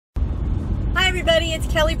everybody, it's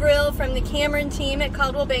Kellye Brill from the Cameron team at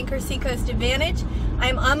Coldwell Banker Seacoast Advantage.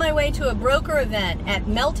 I'm on my way to a broker event at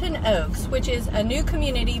Melton Oaks, which is a new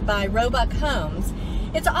community by Roebuck Homes.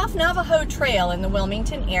 It's off Navajo Trail in the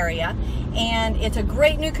Wilmington area, and it's a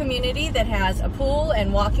great new community that has a pool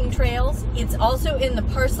and walking trails. It's also in the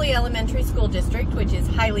Parsley Elementary School District, which is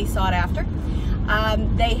highly sought after.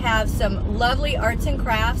 They have some lovely arts and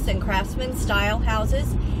crafts and craftsman style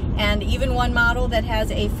houses, and even one model that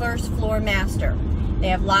has a first floor master. They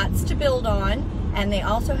have lots to build on, and they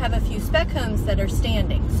also have a few spec homes that are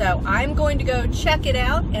standing. So I'm going to go check it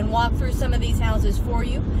out and walk through some of these houses for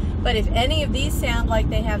you. But if any of these sound like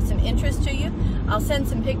they have some interest to you, I'll send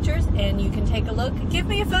some pictures and you can take a look. Give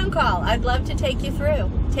me a phone call. I'd love to take you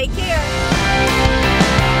through. Take care.